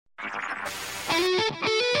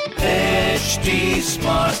HT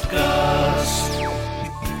Smartcast.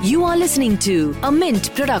 You are listening to a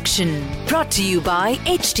Mint production brought to you by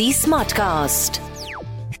HT Smartcast.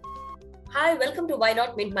 Hi, welcome to Why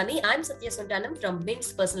Not Mint Money. I'm Satya Sontanam from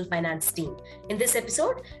Mint's personal finance team. In this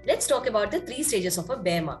episode, let's talk about the three stages of a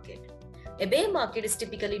bear market. A bear market is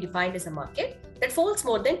typically defined as a market that falls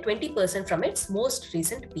more than 20% from its most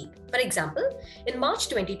recent peak. For example, in March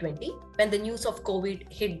 2020, when the news of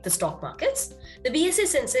COVID hit the stock markets, the BSE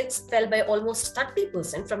Sensex fell by almost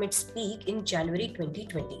 30% from its peak in January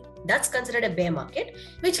 2020. That's considered a bear market,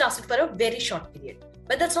 which lasted for a very short period.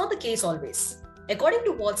 But that's not the case always. According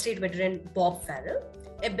to Wall Street veteran Bob Farrell,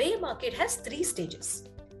 a bear market has three stages: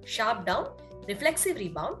 sharp down, reflexive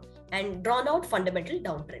rebound, and drawn-out fundamental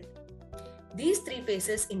downtrend. These three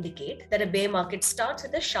phases indicate that a bear market starts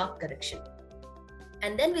with a sharp correction.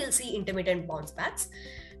 And then we'll see intermittent bounce backs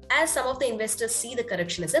as some of the investors see the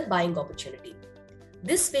correction as a buying opportunity.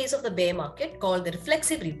 This phase of the bear market, called the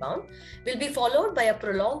reflexive rebound, will be followed by a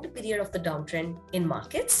prolonged period of the downtrend in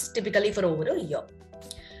markets, typically for over a year.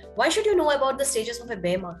 Why should you know about the stages of a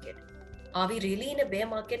bear market? Are we really in a bear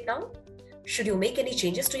market now? Should you make any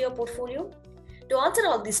changes to your portfolio? To answer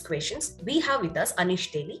all these questions, we have with us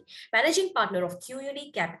Anish Teli, Managing Partner of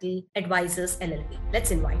QUD Capital Advisors LLP.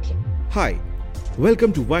 Let's invite him. Hi,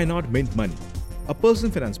 welcome to Why Not Mint Money, a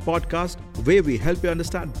personal finance podcast where we help you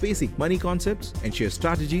understand basic money concepts and share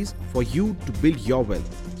strategies for you to build your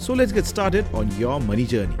wealth. So let's get started on your money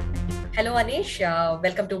journey. Hello Anish,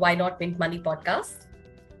 welcome to Why Not Mint Money podcast.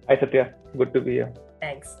 Hi Satya, good to be here.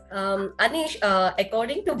 Thanks. Anish,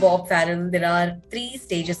 according to Bob Farrell, there are three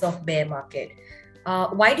stages of bear market.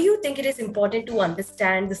 Why do you think it is important to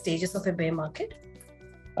understand the stages of a bear market?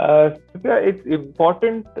 Satya, it's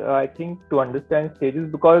important, I think, to understand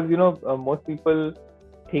stages because, most people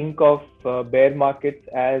think of bear markets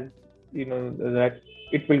as, that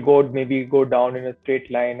it will go down in a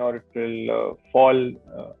straight line or it will fall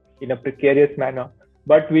in a precarious manner.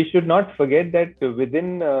 But we should not forget that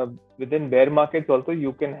within bear markets also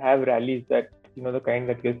you can have rallies that the kind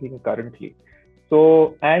that you're seeing currently.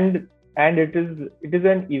 So and it is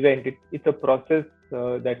an event. It's a process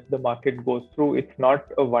that the market goes through. It's not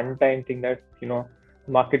a one-time thing that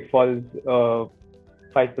market falls 5%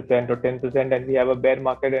 or 10% and we have a bear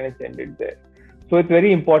market and it's ended there. So it's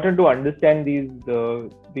very important to understand these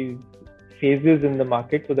phases in the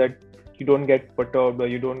market so that you don't get perturbed or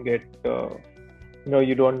you don't get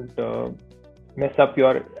you don't mess up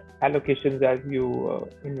your allocations as you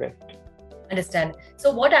invest. Understand.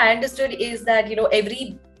 So what I understood is that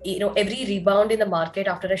every rebound in the market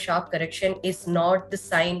after a sharp correction is not the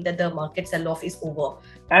sign that the market sell-off is over.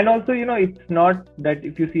 And also, it's not that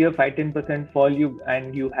if you see a 5-10% fall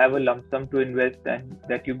and you have a lump sum to invest and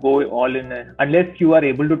that you go all in, unless you are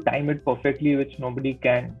able to time it perfectly, which nobody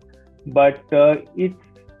can. But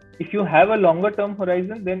if you have a longer term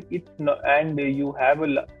horizon, then it's not, and you have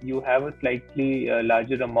a slightly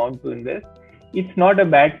larger amount to invest, it's not a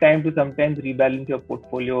bad time to sometimes rebalance your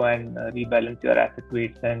portfolio and rebalance your asset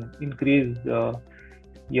weights and increase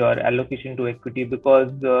your allocation to equity,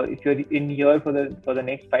 because if you're in here for the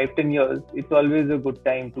next 5-10 years, it's always a good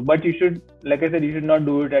time to. But you should, like I said, you should not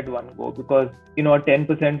do it at one go, because a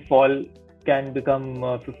 10% fall can become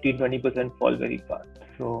 15-20% fall very fast.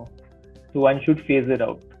 So one should phase it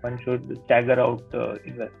out. One should stagger out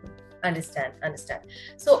investments. Understand.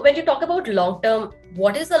 So when you talk about long term,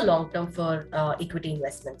 what is the long term for equity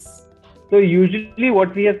investments? So usually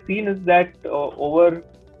what we have seen is that over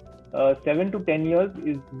 7 to 10 years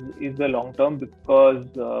is the long term, because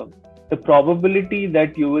the probability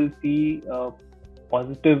that you will see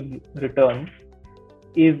positive returns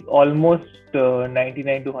is almost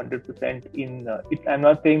 99 to 100%. I'm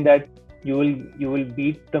not saying that you will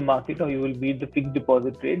beat the market or you will beat the fixed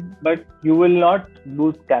deposit rate, but you will not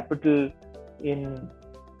lose capital in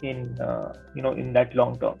that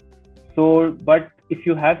long term. So, but if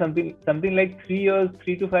you have something like 3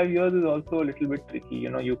 to 5 years is also a little bit tricky.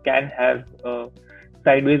 You can have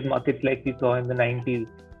sideways markets like we saw in the 90s,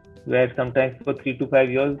 where sometimes for 3 to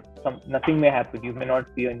 5 years nothing may happen. You may not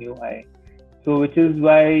see a new high. So, which is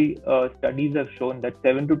why studies have shown that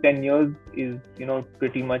 7 to 10 years is,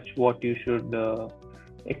 pretty much what you should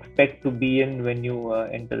expect to be in when you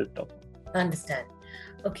enter the stock. Understand.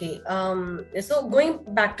 Okay. So going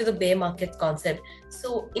back to the bear market concept.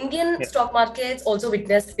 So Indian stock markets also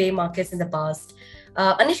witnessed bear markets in the past.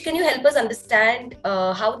 Anish, can you help us understand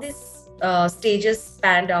how these stages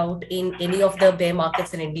panned out in any of the bear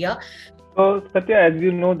markets in India? So Satya, as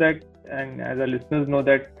you know that, and as our listeners know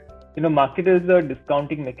that, market is a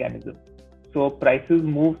discounting mechanism. So prices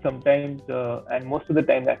move sometimes, and most of the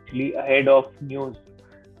time actually, ahead of news.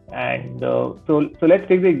 And so let's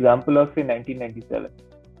take the example of say 1997,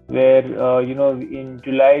 where in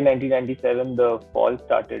July 1997 the fall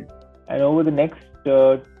started, and over the next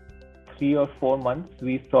 3 or 4 months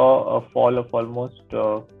we saw a fall of almost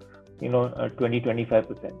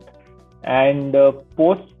 20-25%, and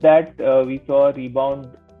post that we saw a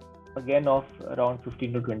rebound again of around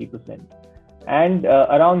 15 to 20%. And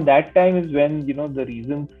around that time is when the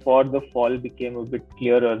reasons for the fall became a bit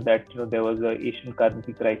clearer, that there was a Asian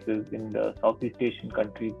currency crisis in the Southeast Asian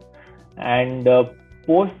countries, and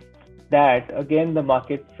post that again the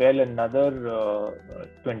market fell another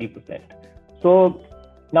 20%. So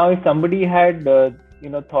now if somebody had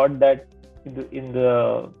thought that in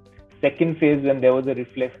the second phase, when there was a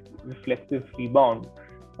reflexive rebound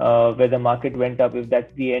where the market went up, if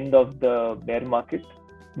that's the end of the bear market,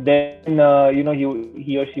 then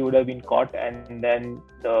he or she would have been caught. And then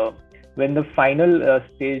when the final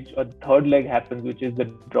stage or the third leg happens, which is the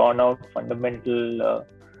drawn out fundamental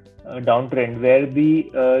downtrend, where the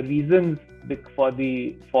reasons for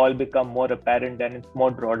the fall become more apparent and it's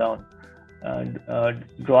more drawn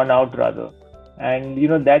out rather. And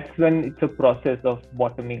that's when it's a process of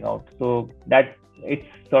bottoming out. So that it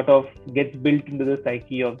sort of gets built into the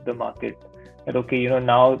psyche of the market, that okay,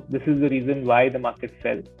 now this is the reason why the market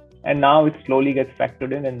fell, and now it slowly gets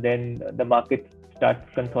factored in, and then the market starts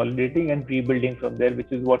consolidating and rebuilding from there,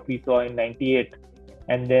 which is what we saw in 98.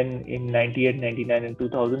 And then in 98, 99 and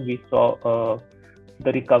 2000 we saw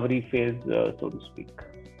the recovery phase, so to speak.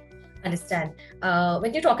 Understand.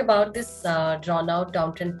 When you talk about this drawn out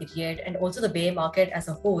downtrend period and also the bear market as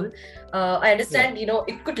a whole, I understand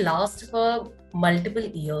it could last for multiple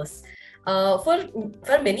years. For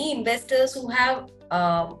many investors who have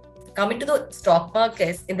come into the stock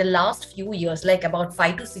markets in the last few years, like about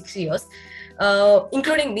 5 to 6 years,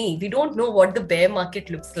 including me, we don't know what the bear market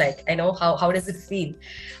looks like. I know how does it feel.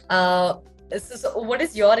 So what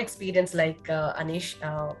is your experience like, Anish,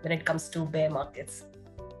 when it comes to bear markets?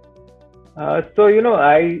 I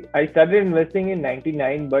started investing in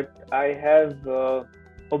 99, but I have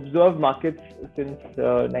observed markets since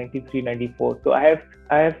 93, 94. So I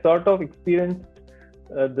have sort of experienced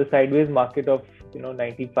the sideways market of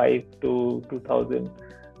 95 to 2000.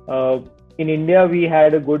 In India, we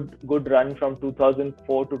had a good run from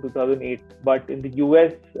 2004 to 2008, but in the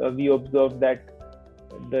US, we observed that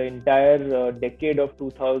the entire decade of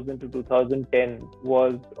 2000 to 2010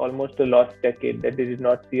 was almost a lost decade, that they did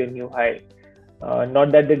not see a new high.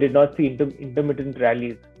 Not that they did not see intermittent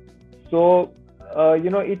rallies. So,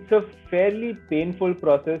 it's a fairly painful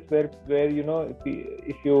process where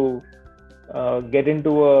if you get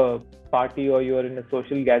into a party or you're in a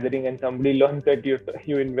social gathering and somebody learns that you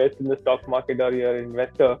invest in the stock market or you're an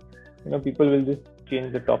investor, people will just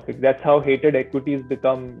change the topic. That's how hated equities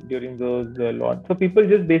become during those launch. So people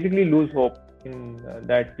just basically lose hope in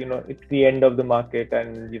that it's the end of the market,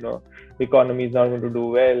 and the economy is not going to do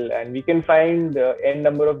well, and we can find n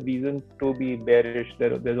number of reasons to be bearish.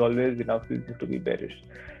 There's always enough reasons to be bearish.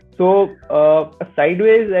 So a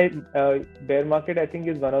sideways bear market, I think,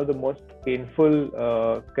 is one of the most painful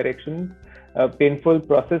painful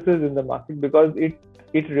processes in the market, because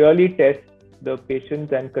it really tests the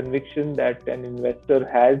patience and conviction that an investor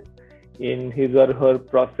has in his or her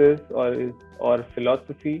process or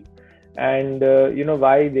philosophy, and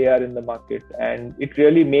why they are in the market, and it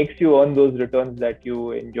really makes you earn those returns that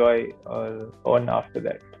you enjoy earn after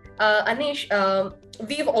that. Anish,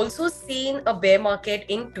 we've also seen a bear market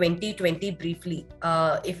in 2020 briefly.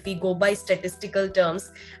 If we go by statistical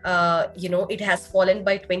terms, it has fallen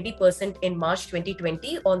by 20% in March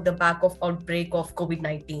 2020 on the back of outbreak of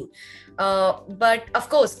COVID-19. But of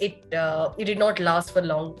course, it did not last for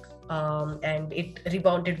long, and it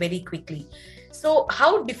rebounded very quickly. So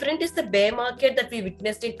how different is the bear market that we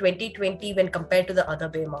witnessed in 2020 when compared to the other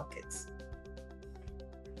bear markets?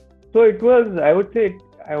 So it was, I wouldn't say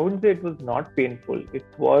it was not painful. It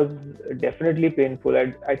was definitely painful.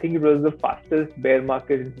 I think it was the fastest bear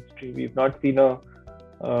market in history. We've not seen a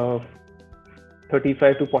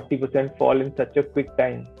 35 to 40% fall in such a quick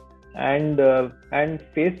time. And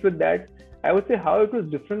faced with that, I would say how it was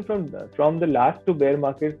different from the last two bear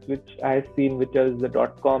markets which I have seen, which was the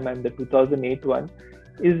 .com and the 2008 one,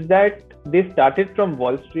 is that they started from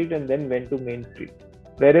Wall Street and then went to Main Street.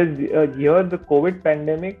 Whereas here the COVID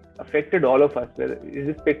pandemic affected all of us,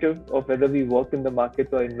 irrespective of whether we work in the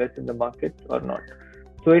markets or invest in the markets or not.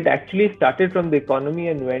 So it actually started from the economy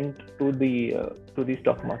and went to the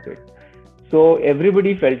stock market. So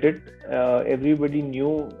everybody felt it. Everybody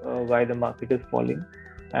knew why the market is falling,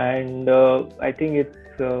 and I think it's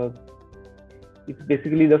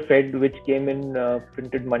basically the Fed which came in,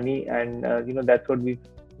 printed money, and that's what we've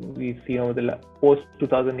we've seen over the post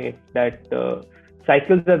 2008 that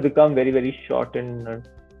cycles have become very, very short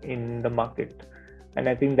in the market. And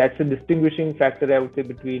I think that's a distinguishing factor, I would say,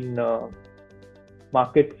 between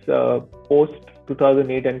markets post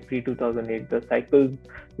 2008 and pre 2008. The cycles,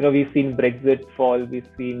 we've seen Brexit fall, we've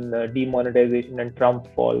seen demonetization and Trump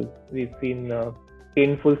fall, we've seen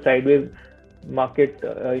painful sideways market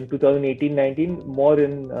in 2018-19, more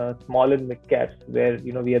in small and mid caps, where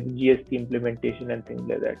we had the GST implementation and things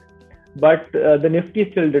like that. But the Nifty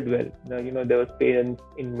still did well. There was pain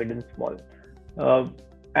in mid and small.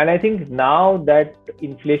 And I think now that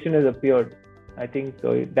inflation has appeared, I think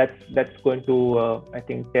that's going to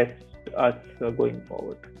test us going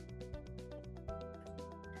forward.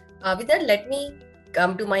 With that, let me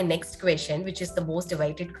come to my next question, which is the most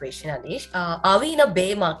awaited question, Anish. Are we in a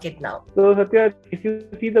bear market now? So Satya, if you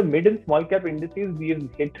see the mid and small cap indices, we have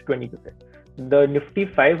hit 20%. The Nifty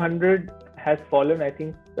 500 has fallen, I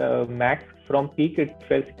think, max from peak it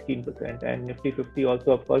fell 16%, and Nifty 50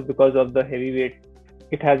 also, of course, because of the heavyweight,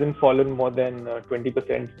 it hasn't fallen more than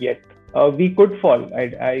 20% yet. We could fall.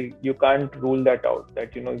 You can't rule that out,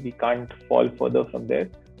 that we can't fall further from there.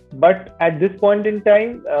 But at this point in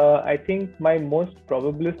time, I think my most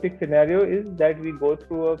probabilistic scenario is that we go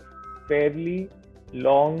through a fairly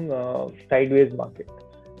long sideways market.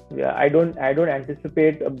 Yeah, I don't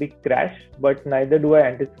anticipate a big crash, but neither do I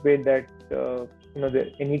anticipate that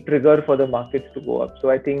any trigger for the markets to go up. So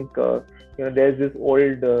I think there's this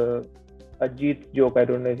old Ajit joke. I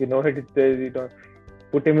don't know if you know it. It says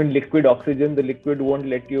put him in liquid oxygen, the liquid won't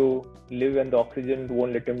let you live, and the oxygen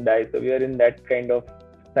won't let him die. So we are in that kind of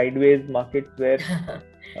sideways markets where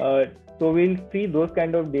so we'll see those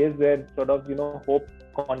kind of days where sort of hope,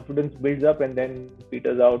 confidence builds up and then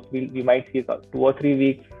peters out. We might see 2 or 3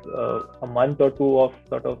 weeks, a month or two of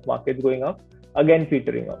sort of markets going up, again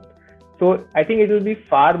petering out. So I think it will be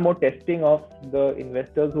far more testing of the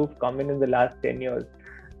investors who've come in the last 10 years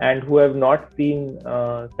and who have not seen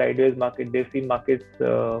sideways market. They've seen markets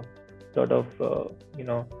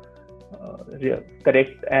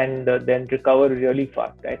correct and then recover really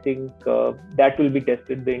fast. I think that will be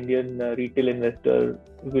tested. The Indian retail investor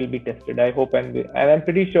will be tested, I hope, and I'm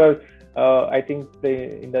pretty sure. I think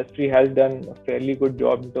the industry has done a fairly good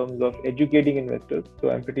job in terms of educating investors. So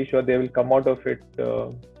I'm pretty sure they will come out of it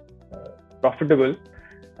profitable.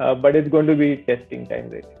 But it's going to be testing time,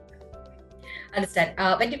 right? Understand.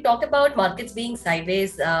 When you talk about markets being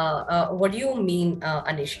sideways, what do you mean,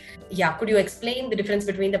 Anish? Yeah, could you explain the difference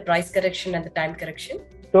between the price correction and the time correction?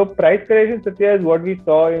 So price correction, Satya, is what we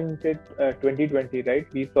saw in 2020, right?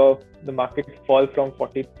 We saw the market fall from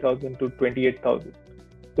 40,000 to 28,000.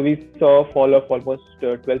 So we saw a fall of almost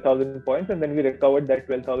 12,000 points, and then we recovered that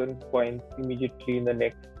 12,000 points immediately in the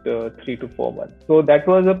next 3 to 4 months. So that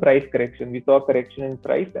was a price correction. We saw a correction in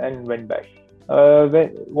price and went back.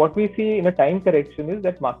 What we see in a time correction is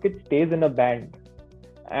that market stays in a band,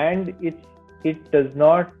 and it does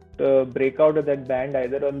not break out of that band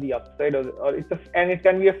either on the upside or and it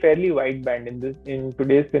can be a fairly wide band. In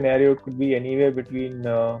today's scenario, it could be anywhere between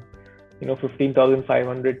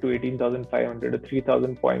 15,500 to 18,500, a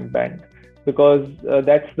 3,000 point band, because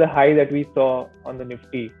that's the high that we saw on the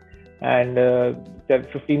Nifty, and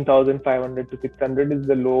 15,500 to 600 is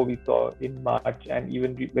the low we saw in March and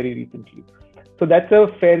even very recently. So that's a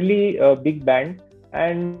fairly big band,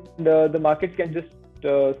 and the market can just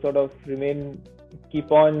sort of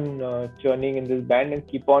keep on churning in this band and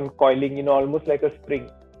keep on coiling, almost like a spring,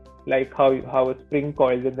 like how a spring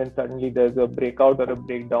coils and then suddenly there's a breakout or a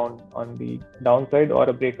breakdown on the downside or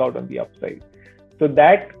a breakout on the upside. So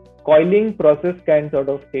that coiling process can sort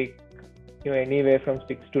of take anywhere from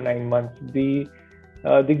 6 to 9 months. The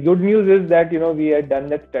good news is that we had done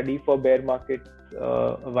that study for bear markets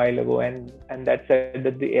a while ago, and that said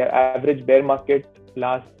that the average bear market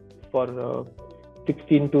lasts for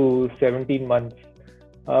 16 to 17 months.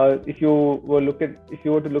 If you were to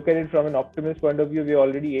look at it from an optimist point of view, we're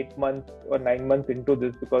already 8 months or 9 months into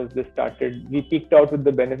this, because we peaked out with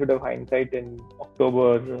the benefit of hindsight in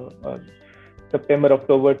September,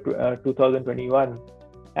 October 2021.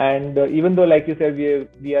 And even though, like you said,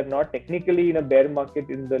 we are not technically in a bear market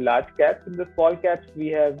in the large caps, in the small caps we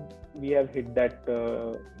have hit that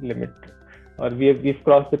limit, or we've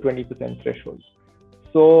crossed the 20% threshold.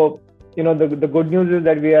 So the good news is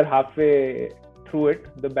that we are halfway through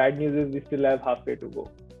it. The bad news is we still have halfway to go.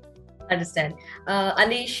 Understand.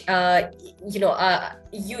 Anish,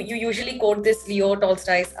 you usually quote this Leo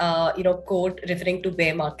Tolstoy's quote referring to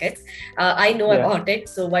bear markets. I know about it,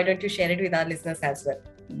 so why don't you share it with our listeners as well?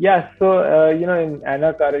 Yeah, so in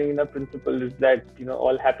Anna Karenina principle is that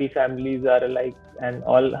all happy families are alike and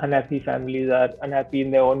all unhappy families are unhappy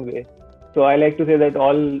in their own way. So I like to say that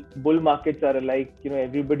all bull markets are alike.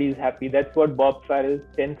 Everybody is happy. That's what Bob Farrell's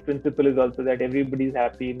 10th principle is also, that everybody is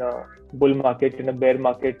happy in a bull market. In a bear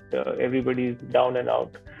market, everybody is down and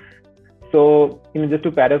out. So just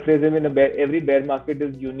to paraphrase him, every bear market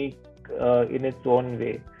is unique in its own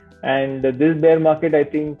way. And this bear market, I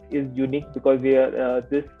think, is unique because we are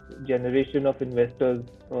this generation of investors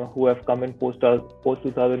who have come in post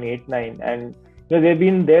 2008-9, and they've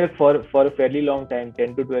been there for a fairly long time,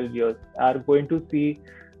 10 to 12 years, are going to see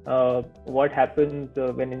what happens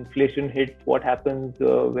when inflation hits, what happens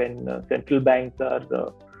when central banks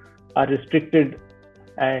are restricted,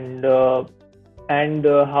 and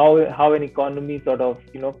how an economy sort of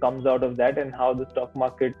comes out of that, and how the stock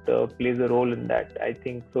market plays a role in that. I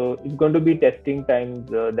think so it's going to be testing times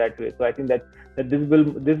that way. So I think that this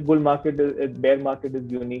bear market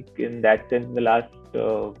is unique in that sense in the last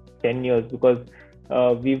 10 years, because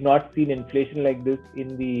we've not seen inflation like this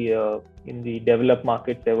in the developed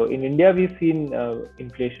markets ever. In India, we've seen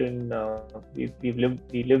inflation. We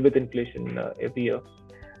live with inflation every year,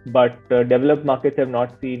 but developed markets have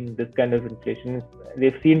not seen this kind of inflation.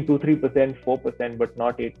 They've seen 2-3%, 4%, but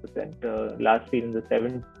not 8% last seen in the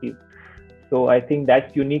 70s. So I think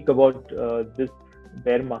that's unique about this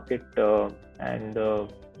bear market, and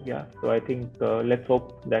so I think let's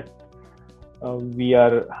hope that we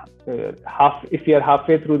are if we are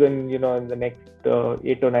halfway through, then in the next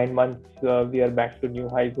 8 or 9 months we are back to new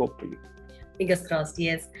highs, hopefully. Fingers crossed,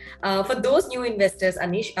 yes. For those new investors,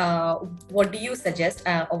 Anish, what do you suggest,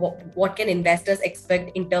 or what can investors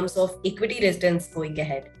expect in terms of equity returns going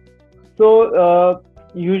ahead? So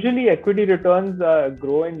usually equity returns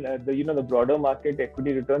grow in the broader market.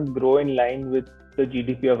 Equity returns grow in line with the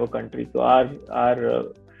GDP of a country. So our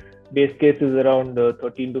base case is around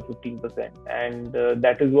 13 to 15%, and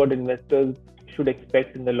that is what investors should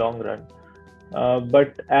expect in the long run.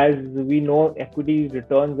 But as we know, equity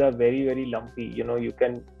returns are very, very lumpy. You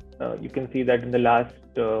can see that in the last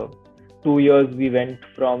 2 years we went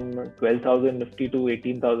from 12,000 Nifty to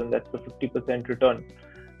 18,000. That's a 50% return,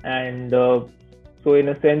 and so in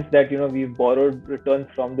a sense that we've borrowed returns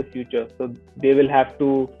from the future, so they will have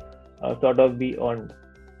to sort of be earned.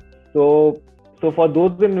 So for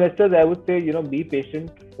those investors, I would say be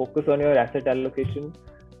patient, focus on your asset allocation.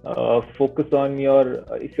 Focus on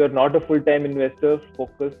if you're not a full-time investor,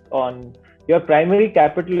 focus on your primary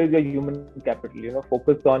capital is your human capital.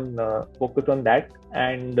 Focus on that,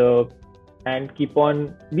 and keep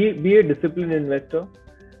on be a disciplined investor.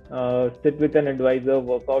 Sit with an advisor,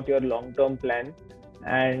 work out your long-term plan,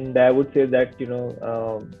 and I would say that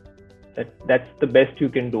that's the best you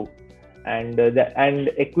can do. And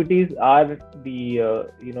equities are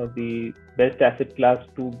the best asset class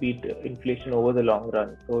to beat inflation over the long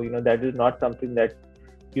run. So that is not something that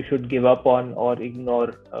you should give up on or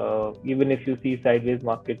ignore, even if you see sideways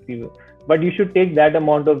markets. But you should take that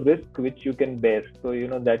amount of risk which you can bear. So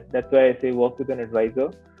that's why I say work with an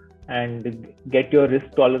advisor and get your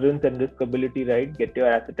risk tolerance and risk ability right. Get your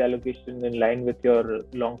asset allocation in line with your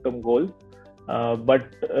long-term goals. But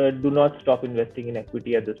do not stop investing in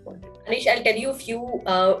equity at this point. Anish, I'll tell you a few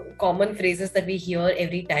common phrases that we hear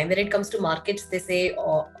every time. When it comes to markets, they say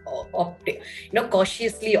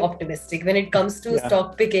cautiously optimistic. When it comes to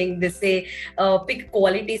stock picking, they say pick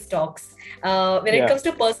quality stocks. When it comes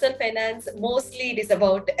to personal finance, mostly it is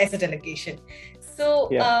about asset allocation. So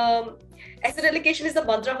asset allocation is the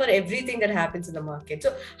mantra for everything that happens in the market.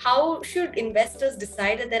 So how should investors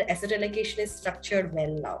decide that their asset allocation is structured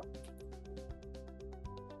well now?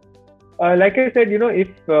 Like I said, if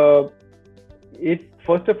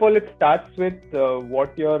first of all, it starts with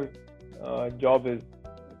what your job is.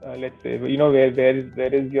 Let's say,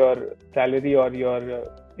 where is your salary, or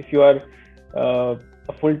if you are a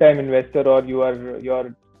full-time investor, or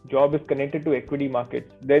your job is connected to equity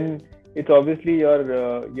markets, then it's obviously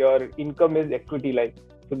your income is equity-like.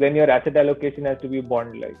 So then your asset allocation has to be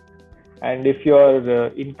bond-like. And if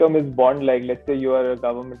your income is bond-like, let's say you are a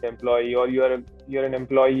government employee, or you're an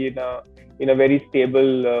employee in a very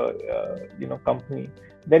stable company,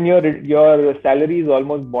 then your salary is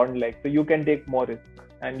almost bond-like. So you can take more risk,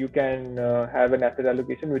 and you can have an asset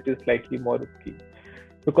allocation which is slightly more risky,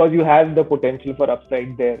 because you have the potential for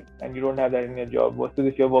upside there, and you don't have that in your job. Versus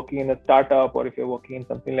if you're working in a startup, or if you're working in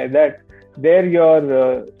something like that, there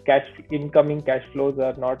your incoming cash flows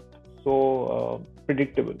are not so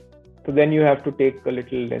predictable. So then you have to take a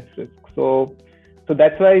little less risk. So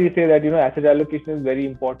that's why we say that asset allocation is very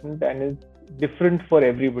important and is different for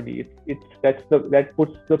everybody. That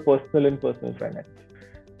puts the personal in personal finance.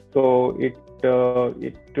 So it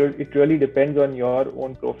really depends on your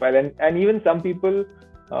own profile, and even some people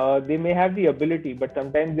they may have the ability, but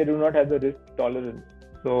sometimes they do not have the risk tolerance.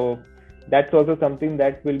 So that's also something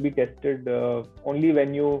that will be tested only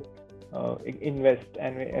when you invest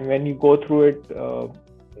and when you go through it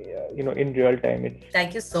in real time.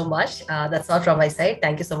 Thank you so much. That's all from my side.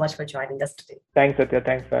 Thank you so much for joining us today. Thanks, Satya.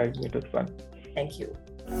 Thanks for having me. It was fun. Thank you.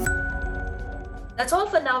 That's all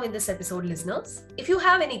for now in this episode, listeners. If you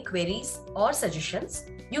have any queries or suggestions,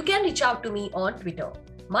 you can reach out to me on Twitter.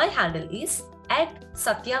 My handle is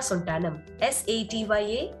 @SatyaSontanam,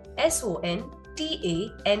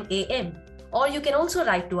 SatyaSontanam. Or you can also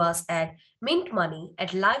write to us at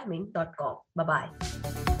mintmoney@livemint.com. Bye-bye.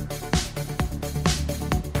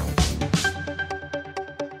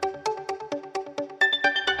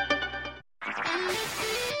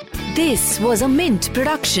 This was a Mint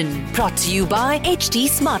production brought to you by HT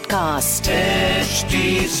Smartcast.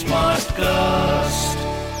 HT Smartcast.